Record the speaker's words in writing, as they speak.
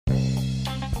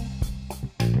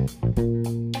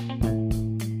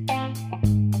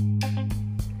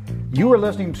You are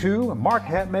listening to Mark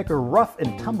Hatmaker Rough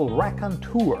and Tumble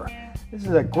Raconteur. This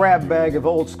is a grab bag of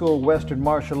old school Western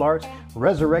martial arts,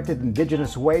 resurrected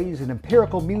indigenous ways, and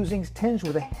empirical musings tinged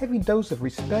with a heavy dose of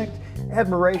respect,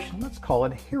 admiration, let's call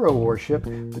it hero worship,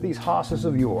 for these hosses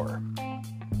of yore.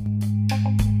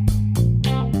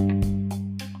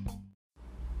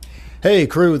 Hey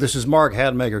crew, this is Mark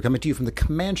Hatmaker coming to you from the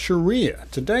Comancheria.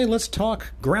 Today let's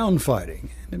talk ground fighting.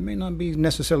 It may not be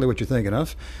necessarily what you're thinking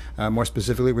of. More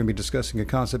specifically, we're going to be discussing a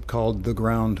concept called the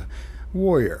ground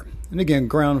warrior. And again,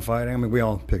 ground fighting, I mean, we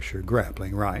all picture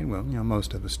grappling, right? Well,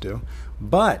 most of us do.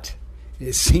 But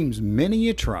it seems many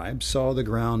a tribe saw the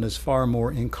ground as far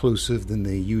more inclusive than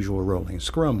the usual rolling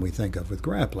scrum we think of with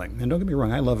grappling. And don't get me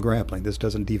wrong, I love grappling. This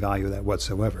doesn't devalue that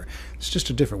whatsoever. It's just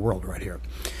a different world right here.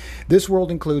 This world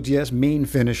includes, yes, mean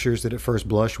finishers that at first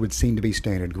blush would seem to be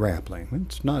standard grappling.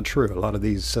 It's not true. A lot of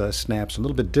these snaps are a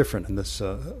little bit different in this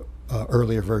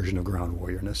earlier version of ground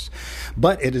warriorness.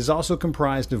 But it is also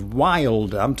comprised of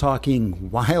I'm talking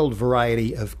wild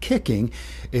variety of kicking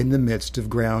in the midst of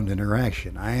ground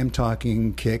interaction. I am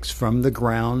talking kicks from the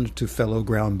ground to fellow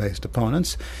ground-based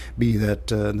opponents, be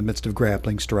that in the midst of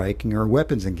grappling, striking, or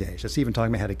weapons engaged. That's even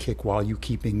talking about how to kick while you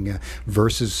keeping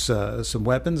versus some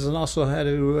weapons, and also how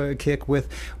to kick with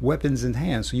weapons in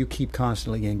hand, so you keep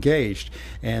constantly engaged.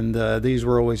 And these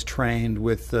were always trained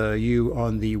with you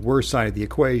on the worst side of the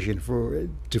equation.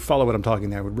 To follow what I'm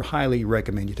talking there, I would highly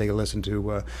recommend you take a listen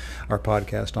to our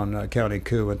podcast on County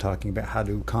Coup and talking about how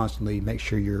to constantly make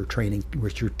sure you're training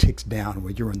with your ticks down,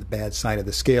 where you're on the bad side of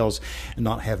the scales, and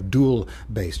not have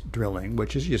dual-based drilling,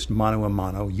 which is just mano a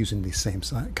mano using the same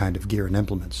kind of gear and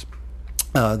implements.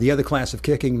 The other class of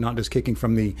kicking, not just kicking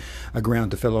from the ground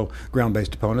to fellow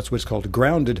ground-based opponents, which is called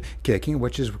grounded kicking,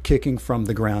 which is kicking from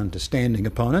the ground to standing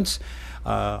opponents.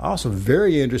 Also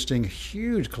very interesting,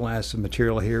 huge class of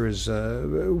material here is,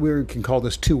 we can call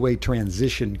this two-way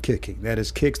transition kicking. That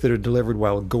is kicks that are delivered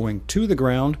while going to the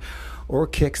ground, or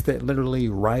kicks that literally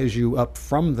rise you up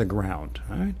from the ground.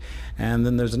 All right? And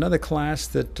then there's another class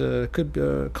that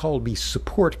could called be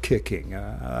support kicking.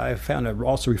 I found it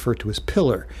also referred to as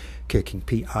pillar kicking,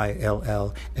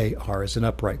 Pillar, as an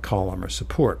upright column or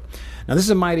support. Now, this is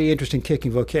a mighty interesting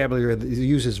kicking vocabulary that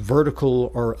uses vertical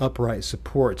or upright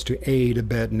supports to aid,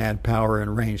 abet, and add power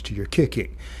and range to your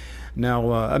kicking.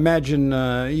 Now, imagine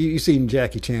you've seen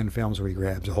Jackie Chan films where he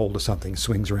grabs a hold of something,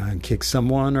 swings around and kicks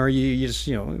someone, or you just,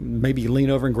 maybe you lean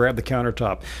over and grab the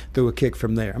countertop, throw a kick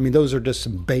from there. I mean, those are just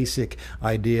some basic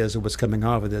ideas of what's coming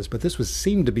off of this, but this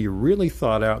seemed to be really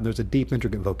thought out, and there's a deep,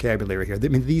 intricate vocabulary here. I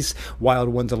mean, these wild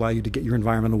ones allow you to get your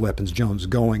environmental weapons Jones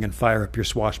going and fire up your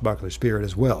swashbuckler spirit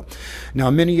as well.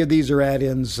 Now, many of these are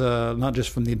add-ins, not just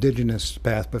from the indigenous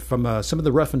path, but from some of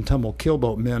the rough and tumble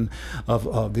killboat men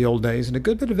of the old days, and a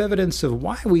good bit of evidence of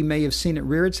why we may have seen it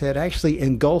rear its head actually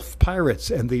engulf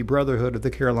pirates and the Brotherhood of the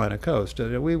Carolina Coast.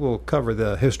 We will cover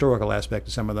the historical aspect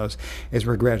of some of those as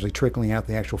we're gradually trickling out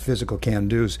the actual physical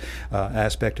can-dos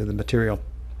aspect of the material.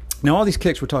 Now, all these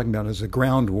kicks we're talking about as a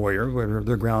ground warrior, where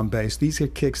they're ground-based. These are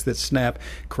kicks that snap,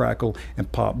 crackle,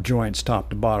 and pop joints top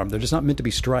to bottom. They're just not meant to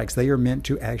be strikes. They are meant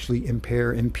to actually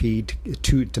impair, impede,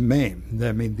 to maim.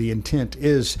 I mean, the intent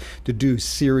is to do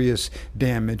serious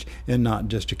damage and not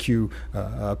just to cue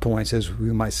points, as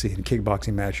we might see in a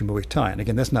kickboxing match or Muay Thai. And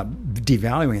again, that's not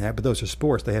devaluing that, but those are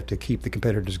sports. They have to keep the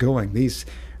competitors going.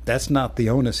 That's not the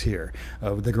onus here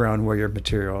of the ground warrior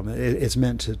material. It's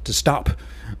meant to stop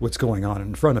what's going on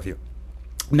in front of you.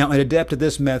 Now, an adept to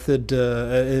this method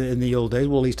in the old days,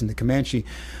 well, at least in the Comanche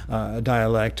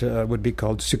dialect, would be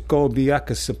called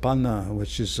Sikobiakasipana,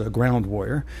 which is a ground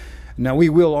warrior. Now, we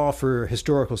will offer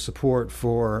historical support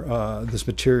for this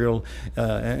material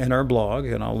in our blog,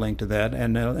 and I'll link to that,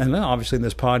 and then obviously in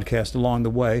this podcast along the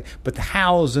way. But the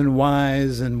hows and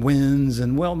whys and whens,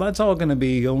 and well, that's all going to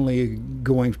be only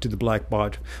going to the Black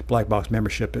Box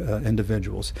membership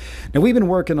individuals. Now, we've been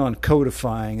working on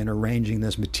codifying and arranging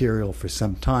this material for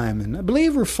some time, and I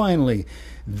believe we're finally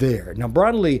there. Now,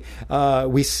 broadly,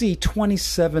 we see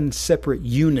 27 separate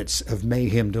units of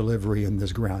mayhem delivery in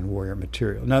this ground warrior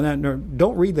material. Now,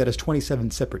 don't read that as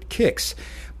 27 separate kicks,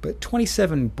 but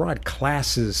 27 broad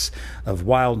classes of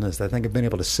wildness that I think I've been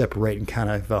able to separate and kind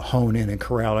of hone in and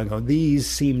corral and go, these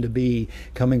seem to be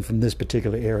coming from this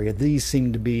particular area. These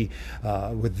seem to be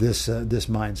with this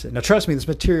mindset. Now, trust me, this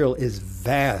material is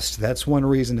vast. That's one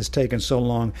reason it's taken so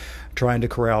long trying to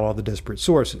corral all the disparate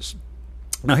sources.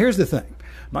 Now, here's the thing.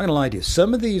 I'm not going to lie to you.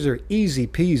 Some of these are easy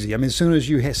peasy. I mean, as soon as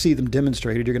you see them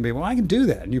demonstrated, you're going to be, well, I can do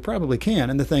that. And you probably can.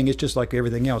 And the thing is, just like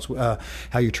everything else,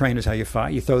 how you train is how you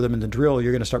fight. You throw them in the drill,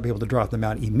 you're going to start being able to drop them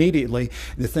out immediately.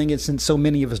 And the thing is, since so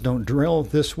many of us don't drill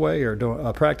this way or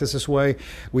don't practice this way,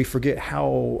 we forget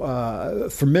how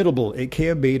formidable it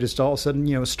can be to all of a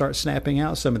sudden, start snapping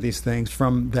out some of these things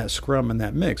from that scrum and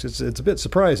that mix. It's a bit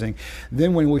surprising.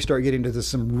 Then when we start getting to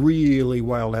some really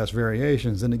wild-ass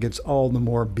variations, then it gets all the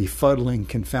more befuddling,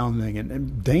 confounding,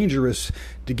 and dangerous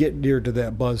to get near to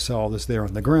that buzzsaw that's there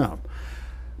on the ground.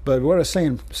 But what I was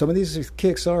saying, some of these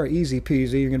kicks are easy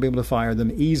peasy. You're going to be able to fire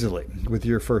them easily with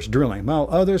your first drilling, while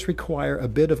others require a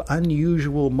bit of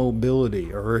unusual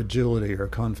mobility or agility or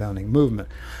confounding movement.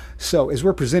 So as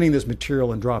we're presenting this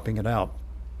material and dropping it out,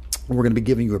 we're going to be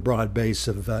giving you a broad base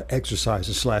of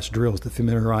exercises / drills to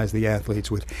familiarize the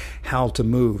athletes with how to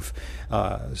move.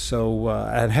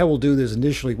 And how we'll do this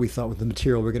initially, we thought with the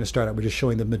material, we're going to start out with just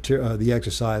showing the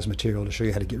exercise material to show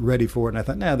you how to get ready for it. And I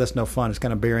thought, that's no fun. It's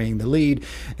kind of burying the lead,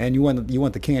 and you want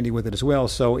the candy with it as well.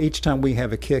 So each time we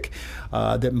have a kick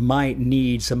that might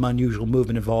need some unusual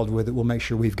movement involved with it, we'll make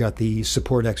sure we've got the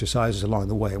support exercises along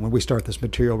the way. And when we start this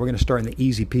material, we're going to start in the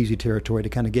easy peasy territory to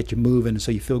kind of get you moving,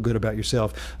 so you feel good about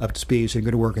yourself, up to speed. So you're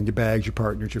going to work on your bags, your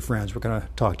partners, your friends. We're going to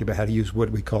talk to you about how to use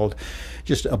what we called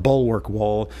just a bulwark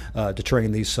wall to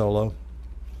train these solo.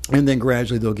 And then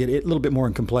gradually they'll get a little bit more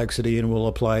in complexity, and we'll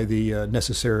apply the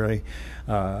necessary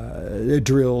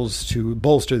drills to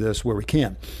bolster this where we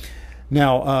can.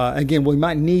 Now, again, we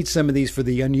might need some of these for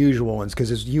the unusual ones,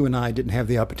 because as you and I didn't have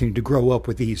the opportunity to grow up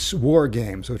with these war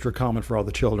games, which were common for all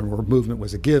the children, where movement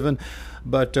was a given.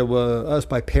 But us,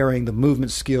 by pairing the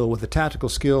movement skill with the tactical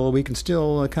skill, we can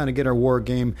still kind of get our war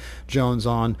game Jones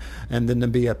on, and then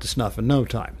be up to snuff in no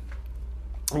time.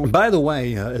 By the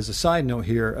way, as a side note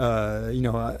here,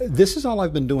 this is all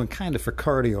I've been doing kind of for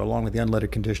cardio, along with the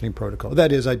unleaded conditioning protocol.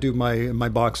 That is, I do my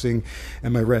boxing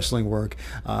and my wrestling work,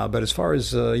 but as far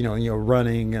as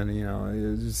running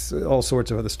and all sorts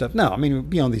of other stuff, no. I mean,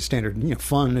 beyond the standard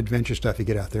fun adventure stuff, you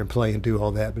get out there and play and do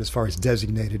all that. But as far as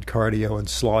designated cardio and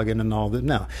slogging and all that,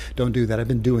 no, don't do that. I've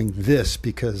been doing this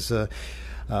because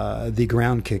the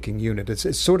ground kicking unit.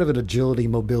 It's sort of an agility,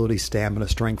 mobility, stamina,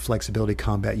 strength, flexibility,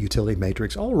 combat, utility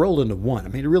matrix, all rolled into one. I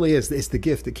mean, it really is. It's the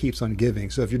gift that keeps on giving.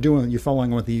 So if you're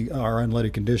following with our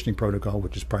unleaded conditioning protocol,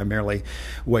 which is primarily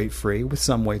weight free with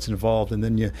some weights involved, and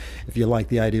then if you like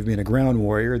the idea of being a ground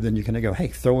warrior, then you can go, hey,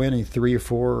 throw in 3 or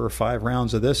 4 or 5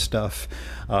 rounds of this stuff.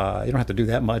 You don't have to do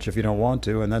that much if you don't want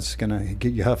to, and that's going to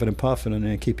get you huffing and puffing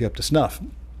and keep you up to snuff.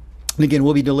 And again,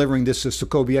 we'll be delivering this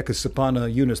Sokovieka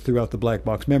Sapana units throughout the Black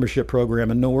Box membership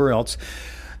program and nowhere else.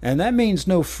 And that means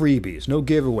no freebies, no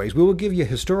giveaways. We will give you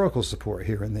historical support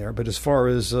here and there, but as far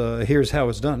as here's how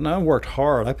it's done, I worked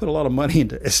hard. I put a lot of money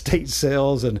into estate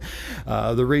sales and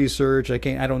the research. I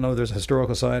don't know. There's a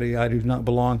historical society I do not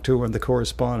belong to, and the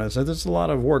correspondence. So there's a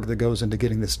lot of work that goes into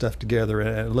getting this stuff together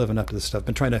and living up to this stuff.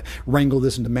 Been trying to wrangle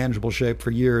this into manageable shape for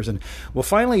years, and well,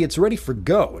 finally it's ready for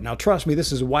go. Now, trust me,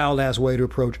 this is a wild-ass way to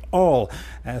approach all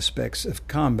aspects of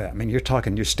combat. I mean, you're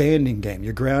talking your standing game,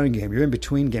 your ground game, your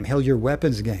in-between game, hell, your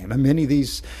weapons game. And many of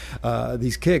these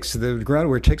kicks, the ground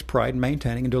warrior takes pride in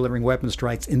maintaining and delivering weapon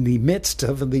strikes in the midst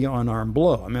of the unarmed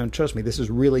blow. I mean, trust me, this is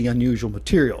really unusual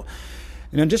material.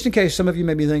 And just in case some of you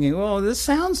may be thinking, well, this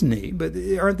sounds neat, but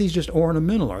aren't these just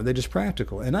ornamental? Are they just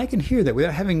practical? And I can hear that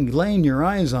without having laying your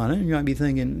eyes on it. You might be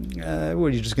thinking, what, are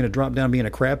you just going to drop down and be in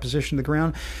a crab position to the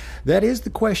ground? That is the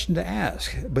question to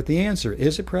ask. But the answer,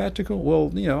 is it practical?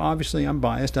 Well, obviously I'm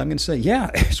biased. I'm going to say,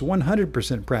 yeah, it's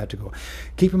 100% practical.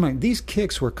 Keep in mind, these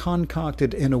kicks were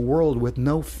concocted in a world with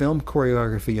no film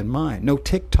choreography in mind, no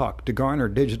TikTok to garner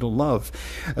digital love.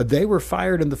 They were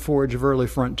fired in the forge of early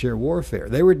frontier warfare.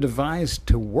 They were devised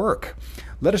to work.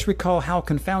 Let us recall how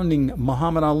confounding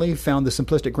Muhammad Ali found the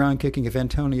simplistic ground kicking of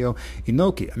Antonio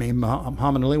Inoki. I mean,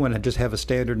 Muhammad Ali wanted to just have a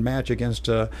standard match against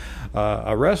a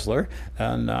wrestler,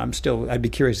 and I'd be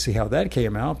curious to see how that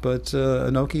came out, but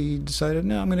Inoki decided,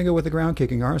 no, I'm going to go with the ground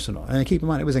kicking arsenal. And keep in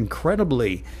mind, it was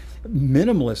incredibly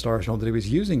minimalist arsenal that he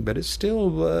was using, but it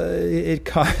still it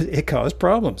caused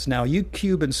problems. Now you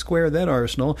cube and square that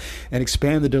arsenal and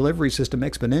expand the delivery system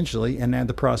exponentially, and add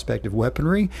the prospect of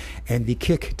weaponry and the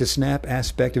kick to snap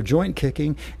aspect of joint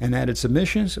kicking and added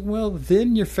submissions. Well,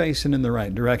 then you're facing in the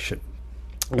right direction.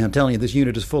 And I'm telling you, this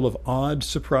unit is full of odd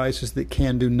surprises that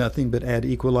can do nothing but add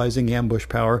equalizing ambush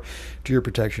power to your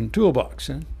protection toolbox.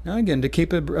 Now, again, to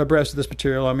keep abreast of this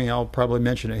material, I mean, I'll probably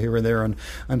mention it here and there on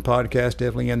podcast,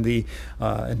 definitely in the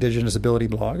Indigenous Ability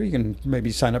blog. Or you can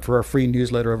maybe sign up for our free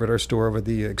newsletter over at our store over at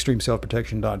the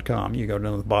extremeselfprotection.com. You go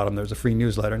down to the bottom, there's a free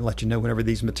newsletter and let you know whenever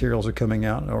these materials are coming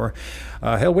out. Or,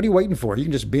 hell, what are you waiting for? You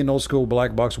can just be an old school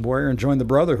black box warrior and join the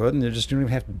Brotherhood, and you just don't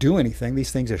even have to do anything.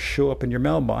 These things just show up in your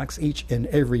mailbox each and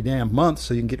every damn month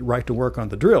so you can get right to work on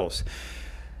the drills.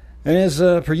 And as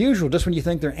per usual, just when you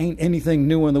think there ain't anything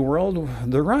new in the world,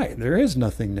 they're right. There is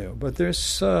nothing new. But there's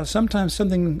sometimes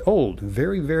something old,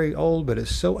 very, very old, but it's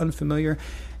so unfamiliar,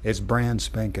 it's brand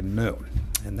spanking new.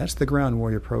 And that's the Ground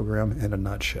Warrior program in a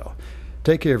nutshell.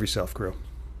 Take care of yourself, crew.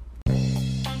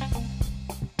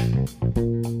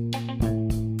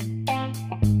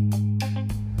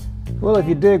 Well, if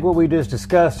you dig what we just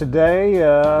discussed today,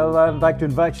 I'd like to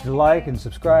invite you to like and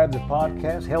subscribe to the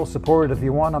podcast. Hell, support it if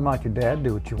you want. I'm not your dad.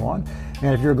 Do what you want.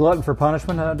 And if you're a glutton for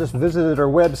punishment, just visit our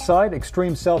website,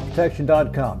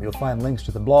 extremeselfprotection.com. You'll find links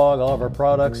to the blog, all of our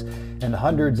products, and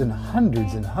hundreds and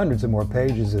hundreds and hundreds of more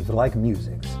pages of like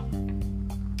musings.